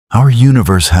Our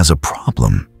universe has a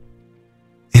problem.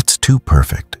 It's too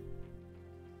perfect.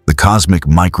 The cosmic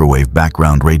microwave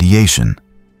background radiation,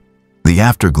 the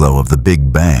afterglow of the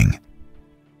Big Bang,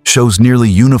 shows nearly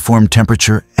uniform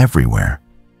temperature everywhere,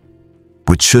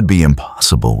 which should be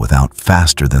impossible without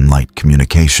faster-than-light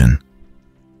communication.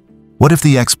 What if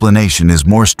the explanation is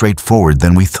more straightforward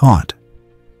than we thought?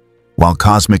 While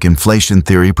cosmic inflation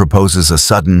theory proposes a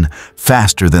sudden,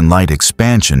 faster-than-light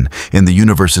expansion in the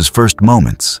universe's first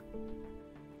moments,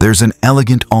 there's an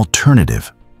elegant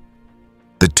alternative.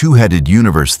 The two-headed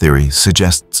universe theory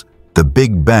suggests the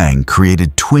Big Bang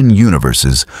created twin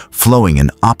universes flowing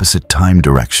in opposite time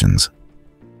directions.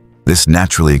 This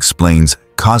naturally explains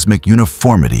cosmic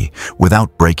uniformity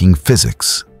without breaking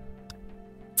physics.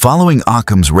 Following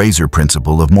Occam's razor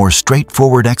principle of more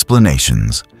straightforward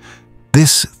explanations,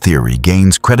 this theory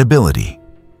gains credibility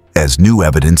as new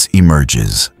evidence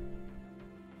emerges.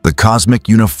 The cosmic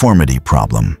uniformity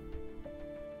problem.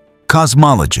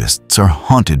 Cosmologists are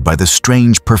haunted by the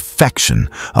strange perfection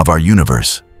of our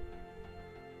universe.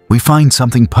 We find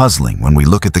something puzzling when we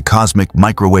look at the cosmic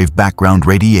microwave background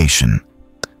radiation,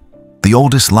 the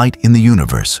oldest light in the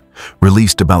universe,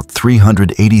 released about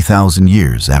 380,000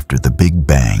 years after the Big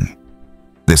Bang.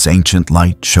 This ancient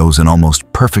light shows an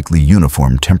almost perfectly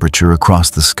uniform temperature across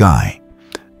the sky,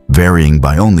 varying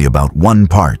by only about 1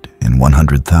 part in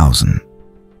 100,000.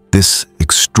 This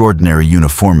extraordinary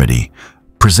uniformity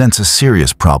presents a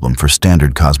serious problem for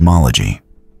standard cosmology.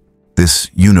 This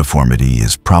uniformity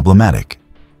is problematic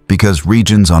because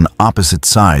regions on opposite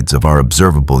sides of our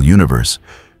observable universe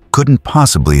couldn't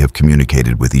possibly have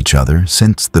communicated with each other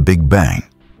since the Big Bang.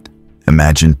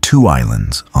 Imagine 2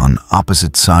 islands on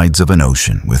opposite sides of an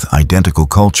ocean with identical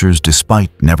cultures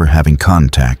despite never having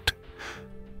contact.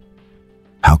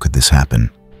 How could this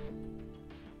happen?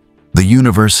 The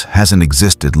universe hasn't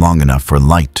existed long enough for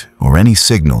light or any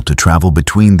signal to travel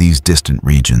between these distant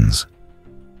regions.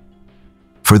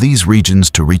 For these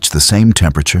regions to reach the same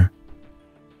temperature,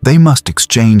 they must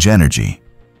exchange energy,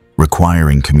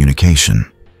 requiring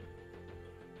communication.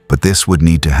 But this would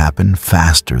need to happen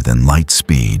faster than light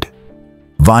speed,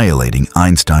 violating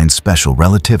Einstein's special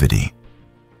relativity.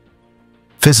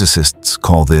 Physicists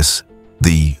call this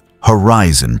the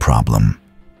horizon problem.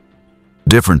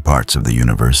 Different parts of the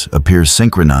universe appear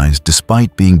synchronized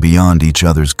despite being beyond each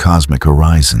other's cosmic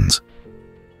horizons.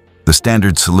 The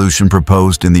standard solution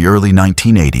proposed in the early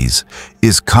 1980s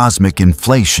is cosmic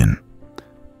inflation,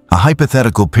 a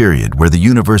hypothetical period where the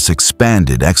universe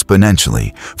expanded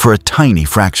exponentially for a tiny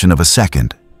fraction of a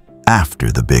second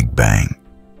after the Big Bang.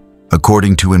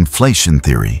 According to inflation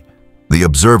theory, the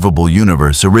observable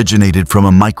universe originated from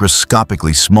a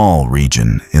microscopically small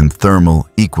region in thermal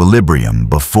equilibrium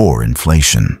before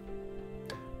inflation.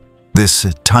 This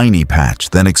tiny patch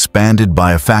then expanded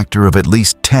by a factor of at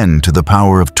least 10 to the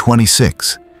power of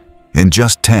 26 in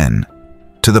just 10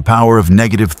 to the power of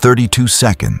 -32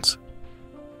 seconds,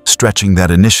 stretching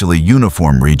that initially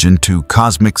uniform region to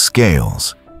cosmic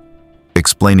scales,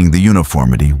 explaining the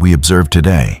uniformity we observe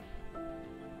today.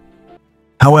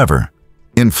 However,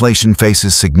 inflation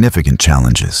faces significant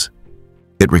challenges.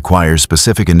 It requires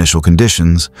specific initial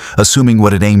conditions, assuming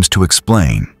what it aims to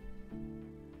explain.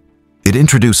 It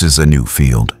introduces a new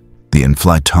field, the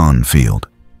inflaton field,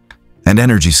 and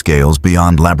energy scales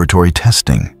beyond laboratory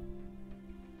testing.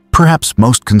 Perhaps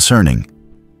most concerning,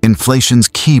 inflation's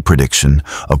key prediction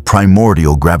of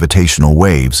primordial gravitational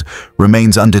waves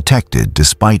remains undetected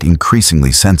despite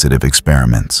increasingly sensitive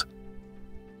experiments.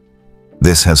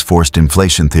 This has forced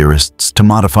inflation theorists to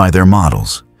modify their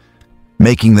models,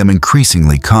 making them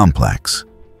increasingly complex,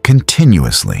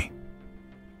 continuously.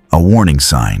 A warning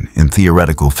sign in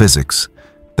theoretical physics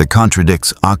that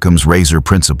contradicts Occam's razor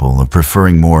principle of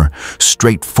preferring more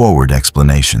straightforward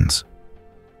explanations.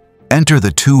 Enter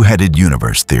the two-headed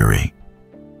universe theory.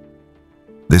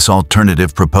 This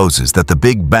alternative proposes that the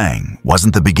Big Bang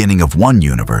wasn't the beginning of one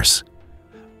universe,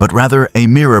 but rather a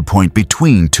mirror point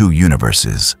between two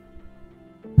universes.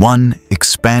 One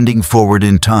expanding forward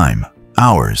in time,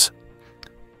 ours,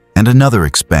 and another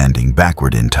expanding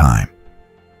backward in time.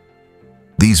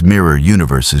 These mirror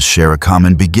universes share a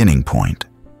common beginning point,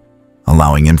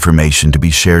 allowing information to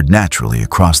be shared naturally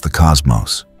across the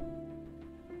cosmos.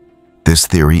 This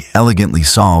theory elegantly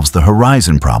solves the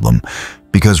horizon problem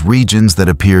because regions that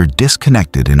appear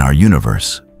disconnected in our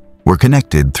universe were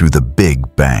connected through the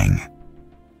Big Bang.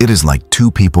 It is like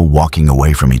two people walking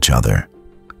away from each other,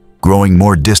 growing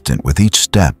more distant with each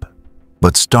step,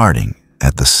 but starting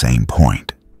at the same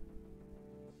point.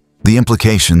 The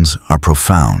implications are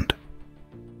profound.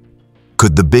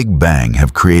 Could the Big Bang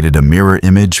have created a mirror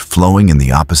image flowing in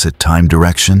the opposite time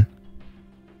direction?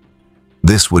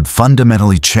 This would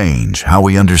fundamentally change how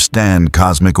we understand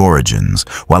cosmic origins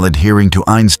while adhering to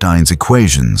Einstein's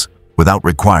equations without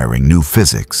requiring new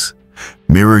physics,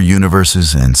 mirror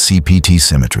universes, and CPT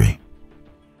symmetry.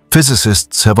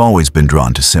 Physicists have always been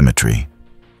drawn to symmetry.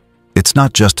 It's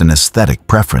not just an aesthetic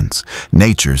preference.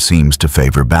 Nature seems to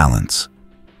favor balance.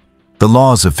 The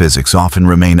laws of physics often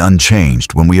remain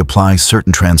unchanged when we apply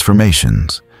certain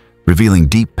transformations, revealing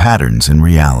deep patterns in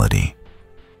reality.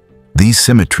 These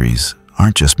symmetries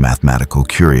aren't just mathematical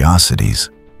curiosities,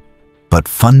 but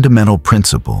fundamental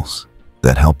principles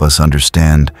that help us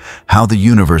understand how the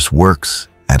universe works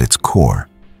at its core.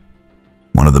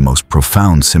 One of the most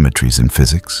profound symmetries in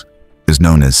physics is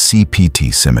known as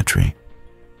CPT symmetry.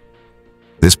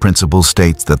 This principle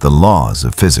states that the laws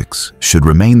of physics should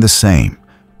remain the same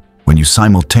when you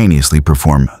simultaneously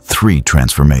perform three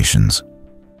transformations.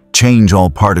 Change all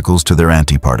particles to their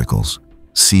antiparticles,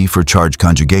 C for charge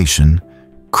conjugation,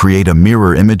 create a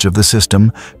mirror image of the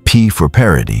system, P for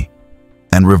parity,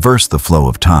 and reverse the flow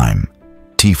of time,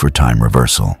 T for time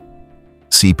reversal.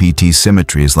 CPT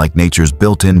symmetry is like nature's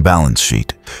built-in balance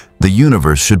sheet. The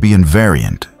universe should be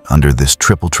invariant under this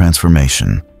triple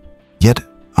transformation. Yet,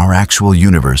 our actual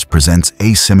universe presents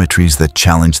asymmetries that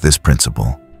challenge this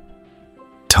principle.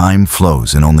 Time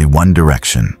flows in only one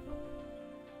direction.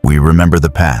 We remember the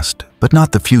past, but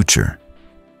not the future.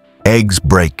 Eggs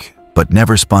break, but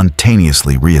never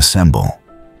spontaneously reassemble.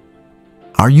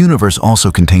 Our universe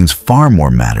also contains far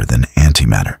more matter than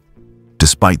antimatter,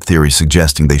 despite theories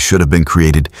suggesting they should have been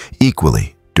created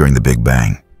equally during the Big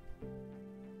Bang.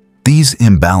 These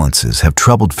imbalances have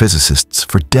troubled physicists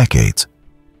for decades,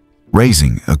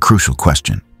 raising a crucial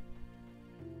question.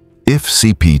 If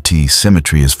CPT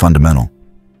symmetry is fundamental,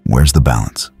 where's the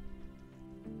balance?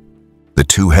 The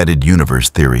two-headed universe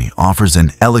theory offers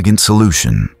an elegant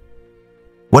solution.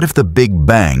 What if the Big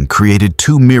Bang created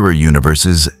two mirror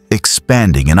universes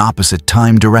expanding in opposite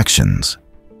time directions?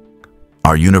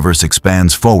 Our universe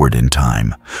expands forward in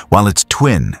time, while its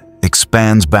twin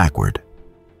expands backward.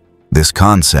 This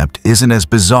concept isn't as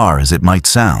bizarre as it might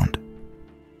sound.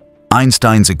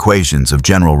 Einstein's equations of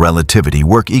general relativity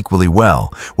work equally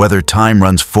well, whether time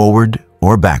runs forward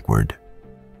or backward.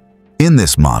 In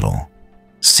this model,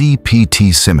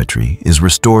 CPT symmetry is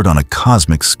restored on a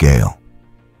cosmic scale.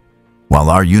 While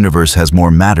our universe has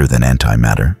more matter than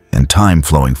antimatter and time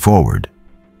flowing forward,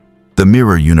 the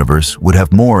mirror universe would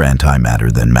have more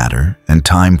antimatter than matter and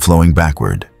time flowing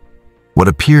backward. What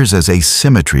appears as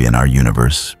asymmetry in our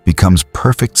universe becomes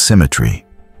perfect symmetry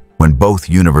when both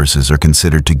universes are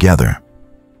considered together.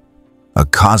 A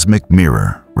cosmic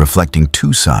mirror reflecting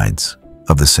two sides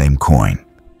of the same coin.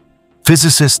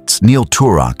 Physicists Neil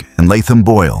Turok and Latham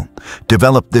Boyle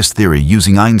developed this theory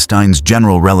using Einstein's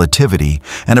general relativity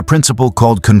and a principle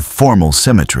called conformal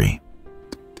symmetry.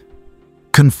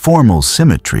 Conformal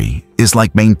symmetry is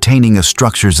like maintaining a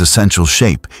structure's essential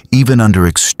shape even under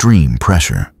extreme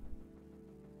pressure.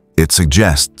 It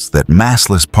suggests that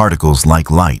massless particles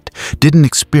like light didn't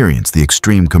experience the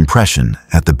extreme compression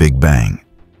at the Big Bang.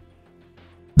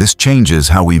 This changes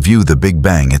how we view the Big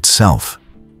Bang itself.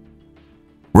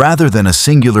 Rather than a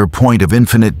singular point of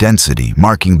infinite density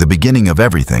marking the beginning of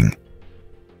everything,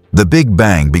 the Big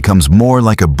Bang becomes more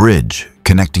like a bridge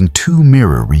connecting two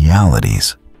mirror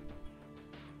realities.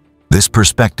 This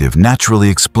perspective naturally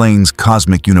explains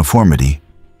cosmic uniformity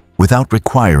without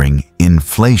requiring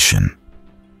inflation.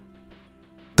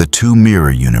 The two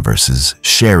mirror universes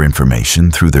share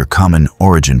information through their common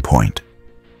origin point,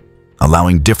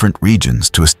 allowing different regions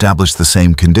to establish the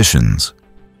same conditions.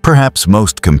 Perhaps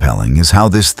most compelling is how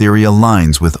this theory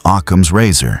aligns with Occam's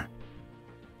razor.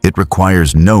 It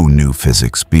requires no new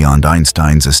physics beyond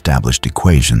Einstein's established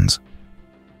equations.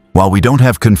 While we don't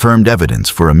have confirmed evidence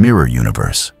for a mirror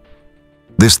universe,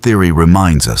 this theory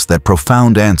reminds us that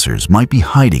profound answers might be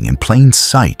hiding in plain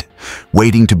sight,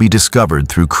 waiting to be discovered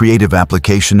through creative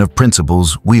application of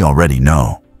principles we already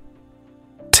know.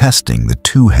 Testing the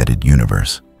two-headed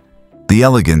universe. The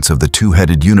elegance of the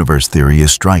two-headed universe theory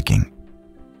is striking.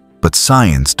 But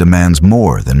science demands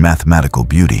more than mathematical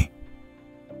beauty.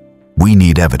 We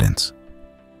need evidence.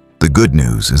 The good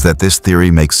news is that this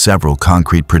theory makes several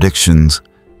concrete predictions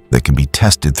that can be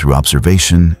tested through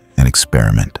observation and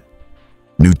experiment.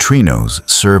 Neutrinos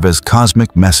serve as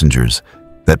cosmic messengers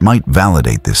that might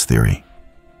validate this theory.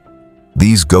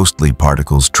 These ghostly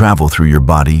particles travel through your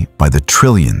body by the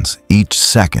trillions each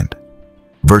second,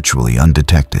 virtually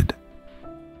undetected.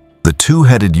 The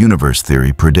two-headed universe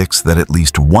theory predicts that at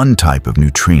least one type of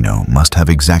neutrino must have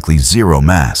exactly zero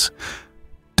mass,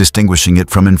 distinguishing it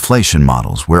from inflation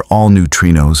models where all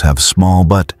neutrinos have small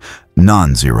but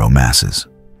non-zero masses.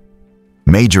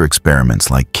 Major experiments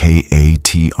like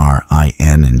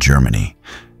KATRIN in Germany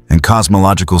and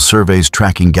cosmological surveys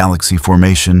tracking galaxy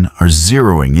formation are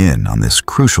zeroing in on this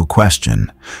crucial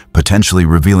question, potentially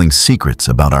revealing secrets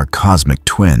about our cosmic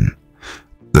twin.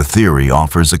 The theory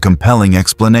offers a compelling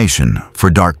explanation for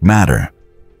dark matter.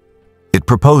 It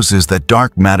proposes that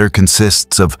dark matter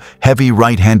consists of heavy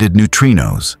right-handed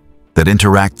neutrinos that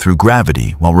interact through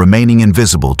gravity while remaining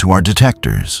invisible to our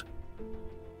detectors.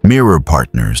 Mirror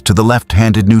partners to the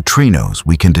left-handed neutrinos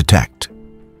we can detect.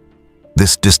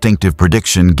 This distinctive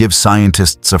prediction gives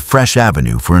scientists a fresh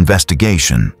avenue for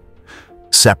investigation,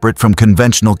 separate from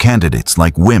conventional candidates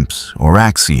like WIMPs or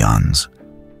axions,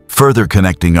 further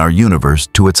connecting our universe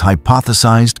to its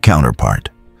hypothesized counterpart.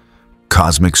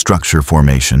 Cosmic structure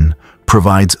formation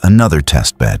provides another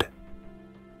testbed.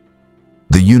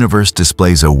 The universe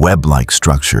displays a web-like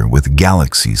structure with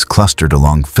galaxies clustered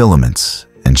along filaments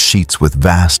and sheets with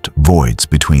vast voids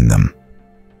between them.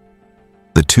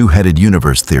 The two-headed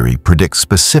universe theory predicts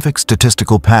specific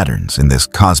statistical patterns in this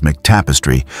cosmic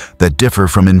tapestry that differ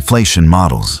from inflation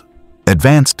models.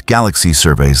 Advanced galaxy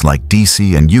surveys like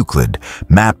DC and Euclid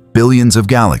map billions of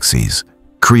galaxies,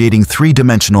 creating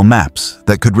three-dimensional maps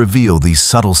that could reveal these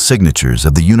subtle signatures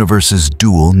of the universe's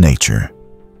dual nature.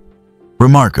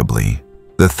 Remarkably,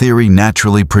 the theory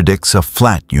naturally predicts a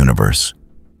flat universe,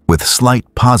 with slight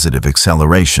positive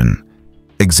acceleration,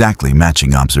 exactly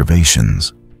matching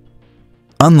observations.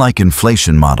 Unlike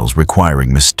inflation models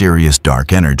requiring mysterious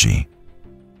dark energy,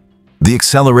 the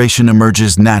acceleration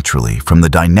emerges naturally from the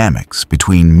dynamics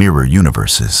between mirror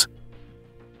universes.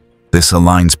 This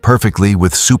aligns perfectly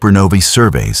with supernovae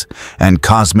surveys and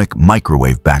cosmic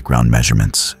microwave background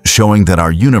measurements, showing that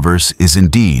our universe is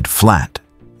indeed flat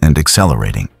and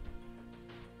accelerating.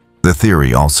 The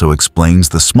theory also explains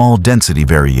the small density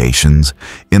variations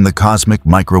in the cosmic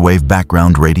microwave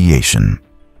background radiation.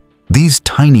 These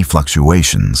tiny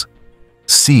fluctuations,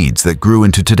 seeds that grew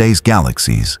into today's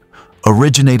galaxies,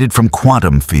 originated from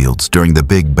quantum fields during the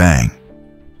Big Bang.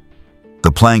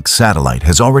 The Planck satellite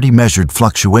has already measured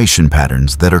fluctuation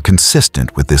patterns that are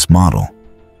consistent with this model.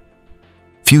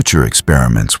 Future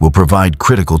experiments will provide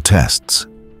critical tests.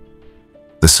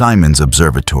 The Simons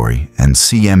Observatory and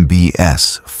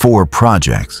CMBS-4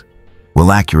 projects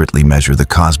will accurately measure the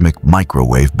cosmic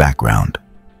microwave background.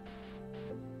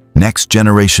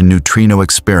 Next-generation neutrino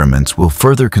experiments will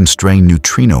further constrain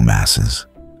neutrino masses,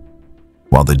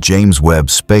 while the James Webb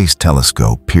Space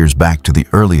Telescope peers back to the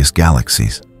earliest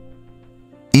galaxies.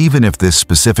 Even if this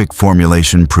specific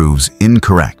formulation proves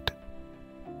incorrect,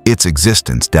 its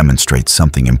existence demonstrates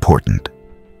something important.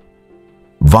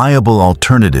 Viable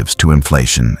alternatives to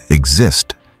inflation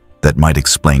exist that might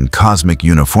explain cosmic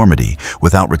uniformity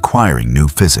without requiring new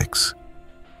physics.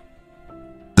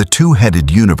 The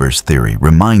two-headed universe theory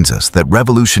reminds us that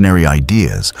revolutionary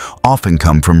ideas often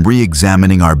come from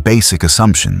re-examining our basic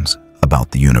assumptions about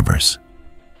the universe.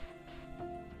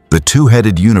 The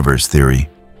two-headed universe theory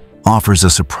offers a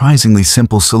surprisingly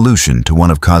simple solution to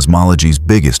one of cosmology's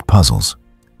biggest puzzles.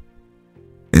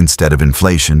 Instead of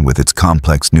inflation with its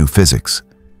complex new physics,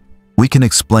 we can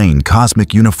explain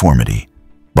cosmic uniformity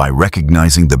by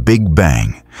recognizing the Big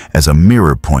Bang as a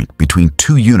mirror point between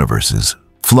two universes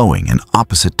flowing in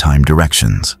opposite time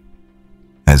directions.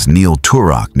 As Neil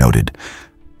Turok noted,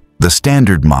 the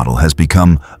standard model has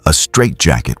become a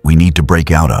straitjacket we need to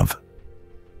break out of.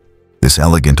 This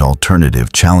elegant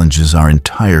alternative challenges our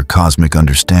entire cosmic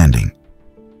understanding.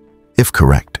 If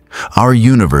correct, our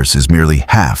universe is merely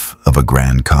half of a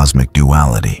grand cosmic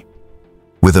duality,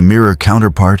 with a mirror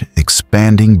counterpart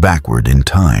expanding backward in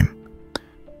time.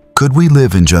 Could we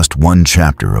live in just one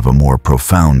chapter of a more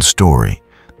profound story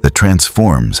that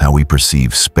transforms how we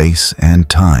perceive space and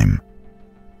time?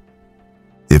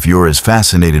 If you're as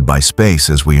fascinated by space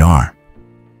as we are,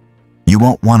 you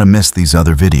won't want to miss these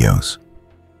other videos.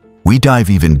 We dive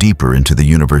even deeper into the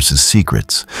universe's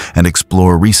secrets and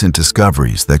explore recent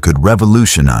discoveries that could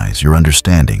revolutionize your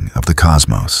understanding of the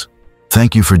cosmos.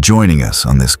 Thank you for joining us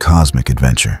on this cosmic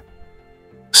adventure.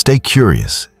 Stay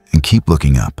curious and keep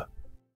looking up.